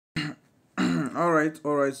All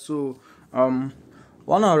right. So, um,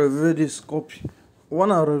 wanna review this copy.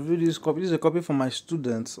 Wanna review this copy. This is a copy for my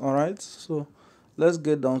students. All right. So, let's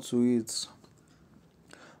get down to it.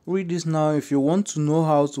 Read this now if you want to know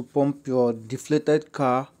how to pump your deflated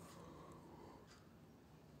car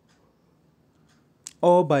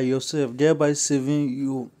all by yourself, thereby saving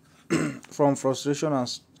you from frustration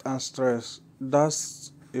and stress.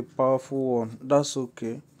 That's a powerful one. That's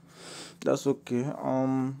okay. That's okay.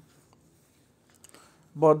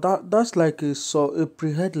 But that's like a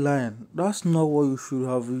pre-headline. That's not what you should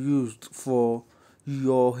have used for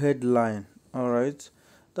your headline. All right,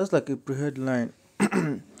 that's like a pre-headline.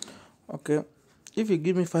 Okay, if you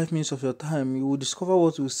give me 5 minutes of your time, you will discover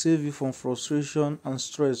what will save you from frustration and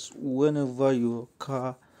stress whenever your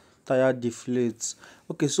car tire deflates.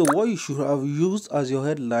 Okay, so what you should have used as your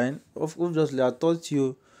headline, obviously, I taught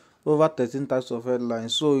you over 13 types of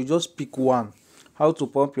headlines, so you just pick one: how to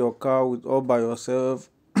pump your car with all by yourself,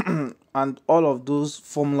 and all of those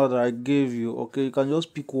formula that I gave you. Okay, you can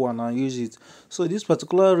just pick one and use it. So this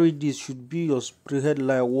particular read this should be your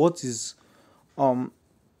pre-headline. Um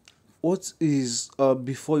what is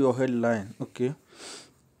before your headline? Okay,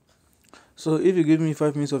 so if you give me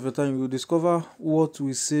 5 minutes of your time, you will discover what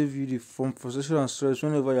will save you from frustration and stress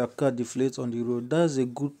whenever your car deflates on the road. That's a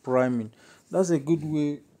good priming. That's a good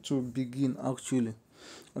way to begin, actually.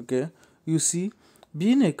 Okay, you see,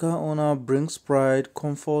 being a car owner brings pride,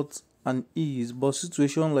 comfort, and ease, but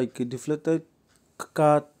situation like a deflated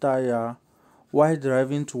car tire while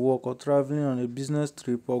driving to work or traveling on a business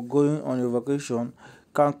trip or going on a vacation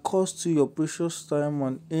can cost you your precious time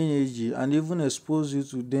and energy and even expose you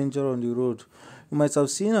to danger on the road. You might have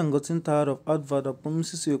seen and gotten tired of advert that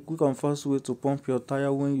promises you a quick and fast way to pump your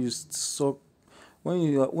tire when you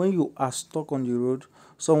are stuck on the road.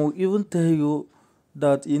 Some will even tell you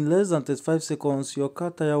that in less than 35 seconds your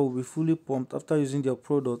car tire will be fully pumped after using their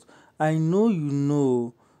product. I know you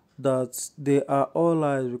know that they are all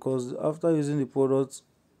lies, because after using the product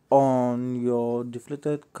on your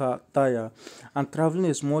deflated car tire and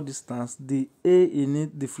traveling a small distance, the air in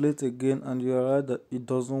it deflates again and you realize that it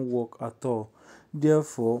doesn't work at all.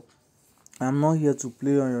 Therefore, I'm not here to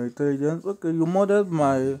play on your intelligence. Okay, you modeled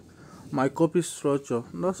my copy structure.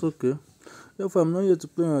 That's okay. Therefore, I'm not here to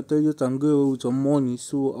play on your intelligence and go away with your money.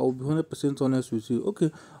 So I'll be 100% honest with you.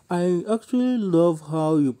 Okay, I actually love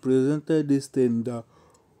how you presented this thing that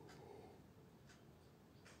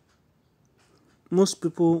most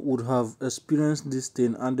people would have experienced this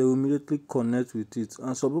thing and they will immediately connect with it.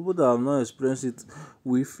 And some people that have not experienced it,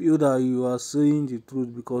 we feel that you are saying the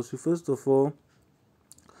truth because you first of all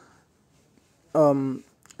um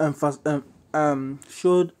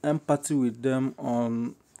showed empathy with them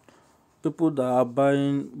on people that are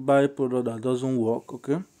buy product that doesn't work.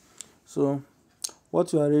 Okay, so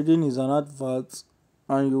what you are reading is an advert,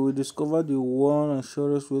 and you will discover the one and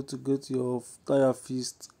surest way to get your tire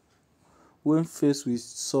fixed when faced with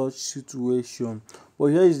such situation. But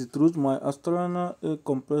here is the truth: my Astrana air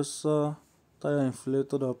compressor tire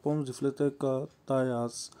inflator that pumps deflated car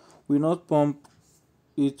tires will not pump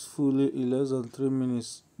it fully in less than 3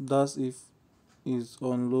 minutes. That's if it's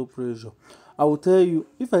on low pressure. I will tell you,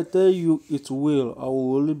 if I tell you it will, I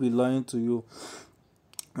will only be lying to you.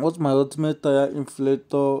 What my ultimate tire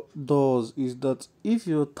inflator does is that if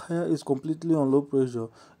your tire is completely on low pressure,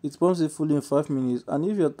 it pumps it fully in 5 minutes, and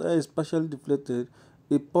if your tire is partially deflated,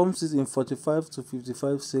 it pumps it in 45 to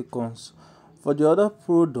 55 seconds. For the other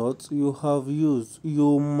products you have used,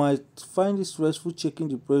 you might find it stressful checking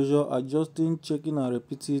the pressure, adjusting, checking and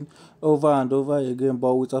repeating over and over again.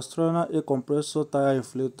 But with Astrana air compressor tire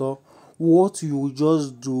inflator, what you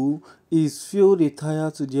just do is fill the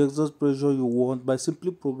tire to the exhaust pressure you want by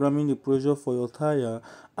simply programming the pressure for your tire,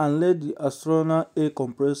 and let the Astrona air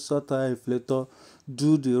compressor tire inflator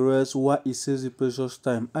do the rest while it saves the precious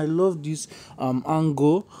time. I love this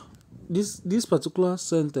angle. This particular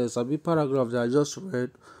sentence, a bit paragraph that I just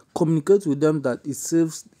read, communicate with them that it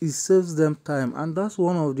saves them time, and that's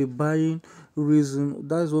one of the buying reason.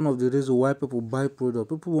 That's one of the reasons why people buy product.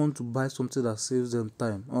 People want to buy something that saves them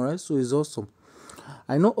time. All right, so it's awesome.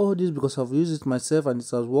 I know all this because I've used it myself and it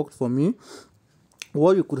has worked for me.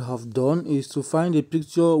 What you could have done is to find a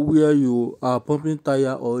picture where you are pumping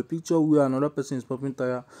tire, or a picture where another person is pumping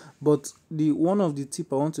tire. But the one of the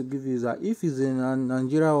tip I want to give you is that if it's in a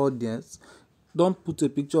Nigeria audience, don't put a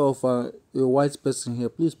picture of a white person here.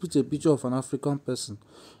 Please put a picture of an African person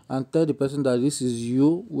and tell the person that this is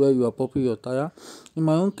you where you are pumping your tire. In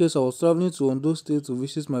my own case, I was traveling to Ondo State to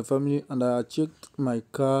visit my family, and I checked my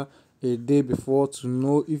car a day before to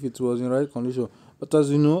know if it was in right condition. But as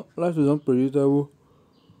you know, life is unpredictable.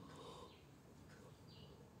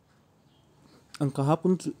 and can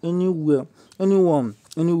happen to anywhere, anyone,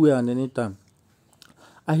 anywhere and anytime.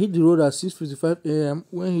 I hit the road at 6:55 a.m.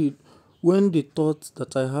 when they thought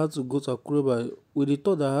that I had to go to Akure by when they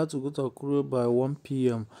thought that I had to go to Akure by 1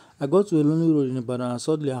 p.m. I got to a lonely road in Ibadan and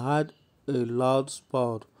suddenly I had a loud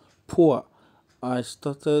spout. Poor. I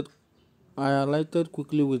started I alighted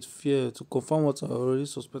quickly with fear to confirm what I already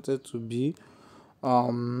suspected to be.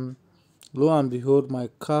 Um Lo and behold, my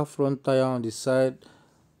car front tire on the side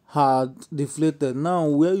had deflated. Now,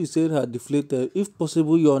 where you said had deflated, if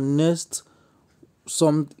possible, the next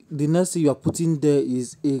thing you are putting there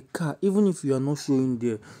is a car. Even if you are not showing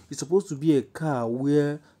there, it's supposed to be a car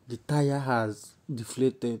where the tire has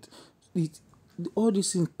deflated. It all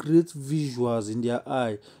these things create visuals in their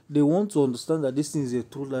eye. They want to understand that this thing is a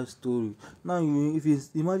true life story. Now, if you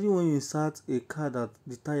imagine when you insert a car that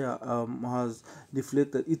the tire has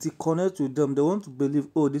deflated, it will connect with them. They want to believe,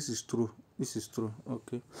 oh, this is true. This is true.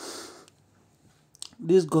 Okay.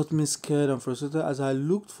 This got me scared and frustrated as I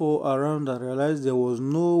looked for around and realized there was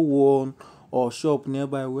no one or shop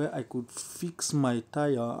nearby where I could fix my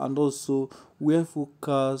tire, and also where few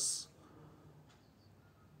cars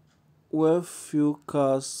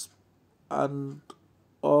and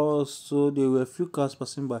also there were few cars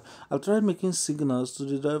passing by. I tried making signals to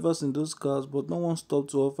the drivers in those cars, but no one stopped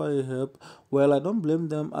to offer a help. Well, I don't blame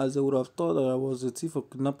them, as they would have thought that I was a thief or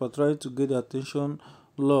kidnapper trying to get their attention.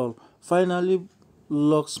 Lol. Finally,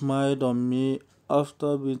 Luck smiled on me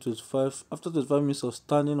after 25 minutes of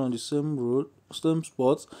standing on the same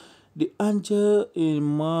spot. The angel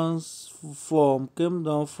in man's form came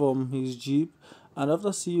down from his jeep, and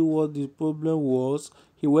after seeing what the problem was,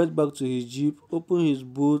 he went back to his jeep, opened his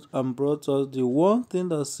boot, and brought us the one thing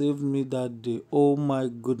that saved me that day. Oh my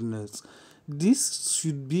goodness. This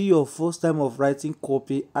should be your first time of writing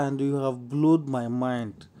copy, and you have blown my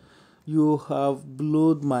mind. You have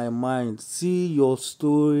blown my mind. See your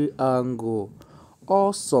story angle.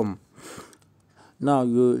 Awesome. Now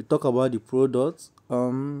you talk about the product.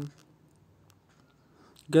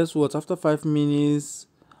 Guess what? After 5 minutes,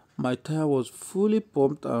 my tire was fully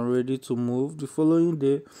pumped and ready to move. The following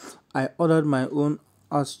day, I ordered my own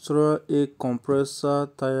Astra A compressor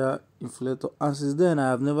tire inflator, and since then I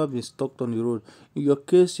have never been stuck on the road. In your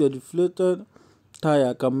case, your deflated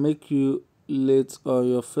tire can make you late on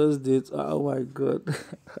your first date. Oh my god.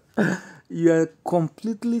 You are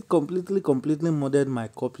completely modded my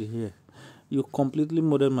copy here. You completely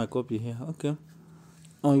modded my copy here. Okay.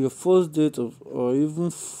 On your first date or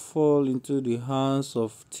even fall into the hands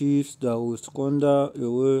of thieves that will squander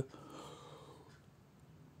away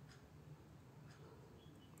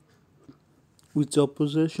with your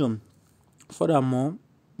possession. Furthermore,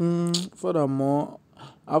 furthermore,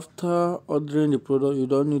 after ordering the product, you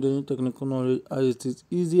don't need any technical knowledge, as it is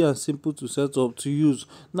easy and simple to set up to use.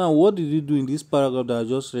 Now, what did you do in this paragraph that I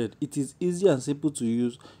just read? It is easy and simple to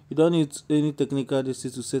use. You don't need any technical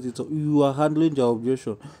details to set it up. You are handling the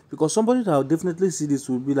objection, because somebody that will definitely see this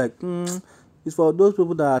will be like, it's for those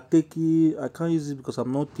people that are techie. I can't use it because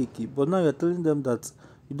I'm not techie. But now you're telling them that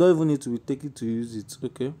you don't even need to be techie to use it.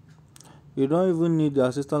 Okay. You don't even need the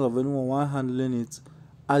assistance of anyone while handling it,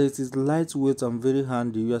 as it is lightweight and very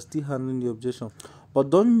handy. You are still handling the objection. But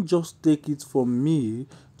don't just take it from me,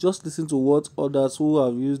 just listen to what others who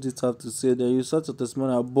have used it have to say. Then you start a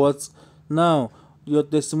testimonial. But now, your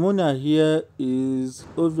testimonial here is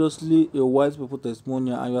obviously a white people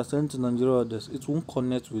testimonial, and you are sending to Nigeria others. It won't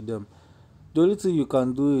connect with them. The only thing you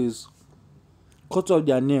can do is cut off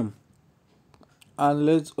their name and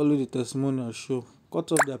let only the testimonial show. Cut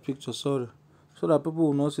off their picture, sorry, so that people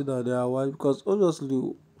will not see that they are white, because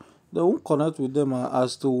obviously they won't connect with them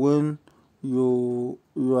as to when you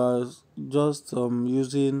are just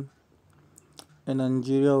using a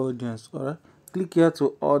Nigeria audience. Alright, click here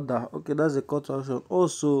to order. Okay, that's a call to action.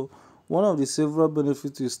 Also, one of the several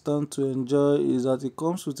benefits you stand to enjoy is that it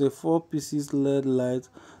comes with a 4 pieces LED light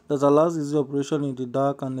that allows easy operation in the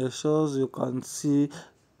dark and ensures you can see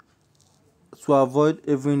to avoid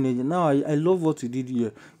every need. Now, I love what you did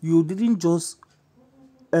here. You didn't just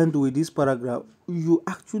end with this paragraph, you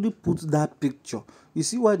actually put that picture. You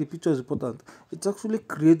see why the picture is important? It actually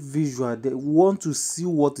creates visual. They want to see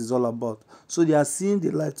what it's all about, so they are seeing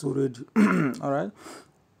the light already. All right,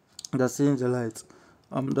 they're seeing the light.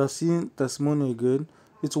 They're seeing testimony again.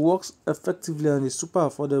 It works effectively and is super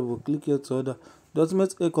affordable. Click here to order. The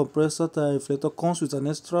ultimate air compressor tire inflator comes with an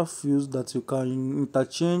extra fuse that you can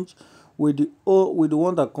interchange with the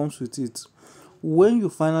one that comes with it. When you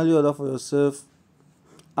finally order for yourself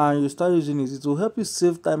and you start using it, it will help you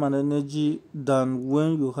save time and energy than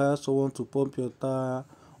when you hire someone to pump your tire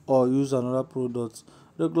or use another product.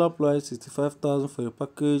 Regular price 65,000 for a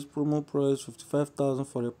package, promo price 55,000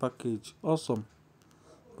 for a package. Awesome.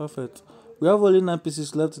 Perfect. We have only 9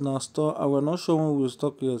 pieces left in our store and we're not sure when we will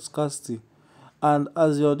stock yet. Scarcity. And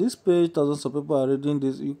as you're on this page, thousands of people are reading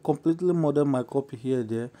this. You completely model my copy here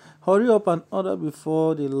there. Hurry up and order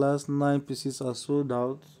before the last 9 pieces are sold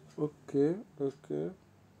out. Okay.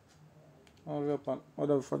 Hurry up and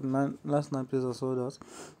order before the last 9 pieces are sold out.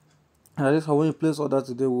 And that is how when you place order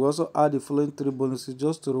today, we also add the following 3 bonuses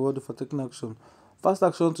just to reward you for taking action. First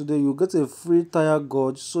action today, you get a free tire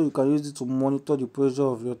gauge so you can use it to monitor the pressure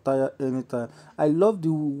of your tire anytime. I love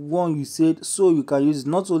the one you said so you can use it.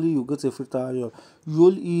 Not only you get a free tire,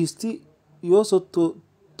 you also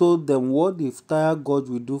told them what the tire gauge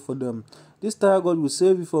will do for them. This tire gauge will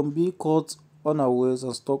save you from being caught unawares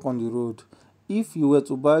and stuck on the road. If you were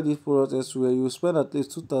to buy this product elsewhere, you will spend at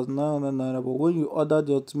least 2,900 naira, but when you order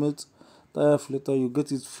the ultimate tire filter, you get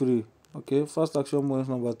it free. Okay, first action bonus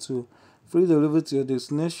number 2. Free delivery to your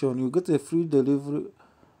destination. You get a free delivery.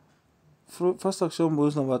 First action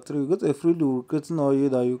bonus number 3. You get a free lubricating oil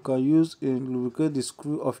that you can use in lubricate the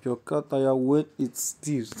screw of your car tire when it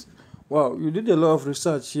stiffs. Wow, you did a lot of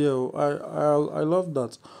research here. I love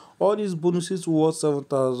that. All these bonuses worth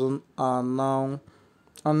 7,000 are now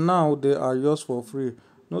they are yours for free.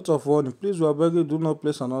 Note of warning: please, we are begging, do not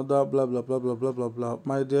place another blah blah blah blah blah blah blah.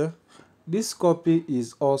 My dear, this copy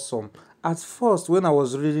is awesome. At first, when I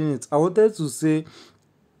was reading it, I wanted to say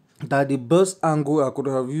that the best angle I could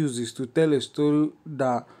have used is to tell a story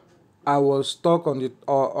that I was stuck on the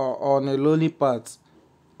on a lonely path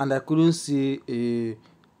and I couldn't see a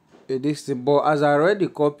this thing. But as I read the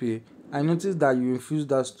copy, I noticed that you infused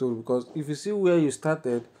that story, because if you see where you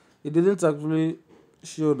started, it didn't actually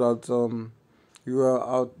show that you are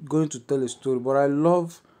out going to tell a story. But I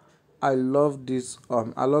love this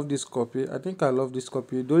copy. I think I love this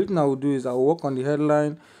copy. The only thing I will do is I will work on the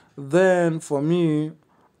headline. Then for me,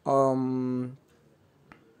 um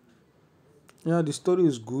yeah, the story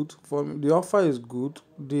is good. For me, the offer is good.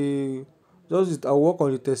 I work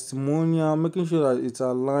on the testimonial, making sure that it's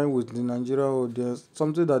aligned with the Nigeria audience,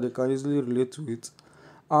 something that they can easily relate to it.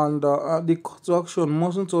 And the call to action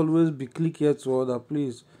mustn't always be click here to order,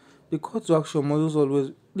 please. The call to action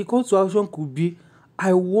could be,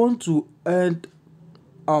 I want to end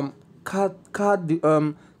um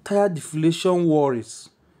tire deflation worries.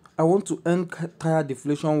 I want to end tire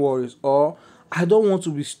deflation worries, or I don't want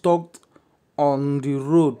to be stuck on the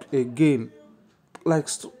road again, like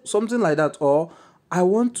something like that. Or I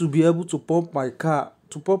want to be able to pump my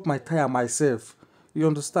tire myself. You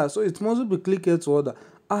understand? So it must be click here to order.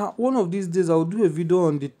 One of these days I'll do a video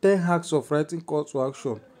on the 10 hacks of writing call to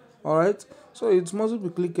action. All right, so it must be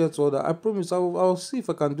click here to order. I promise I'll see if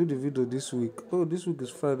I can do the video this week. Oh, this week is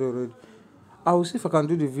Friday already. I will see if I can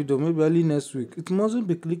do the video maybe early next week. It mustn't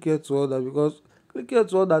be click here to order, because click here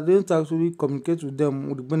to order didn't actually communicate with them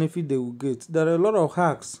with the benefit they will get. There are a lot of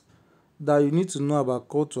hacks that you need to know about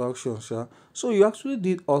call to action, sha. So you actually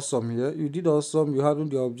did awesome here. You did awesome. You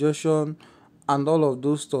handled the objection and all of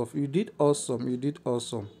those stuff. You did awesome. You did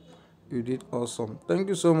awesome. You did awesome. Thank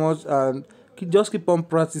you so much, and just keep on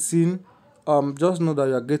practicing. Just know that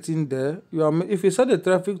you are getting there. If you set the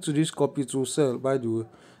traffic to this copy, it will sell. By the way,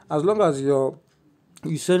 as long as you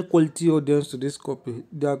send quality audience to this copy,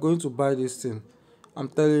 they are going to buy this thing. I'm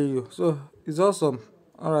telling you. So it's awesome.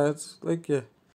 All right. Take care.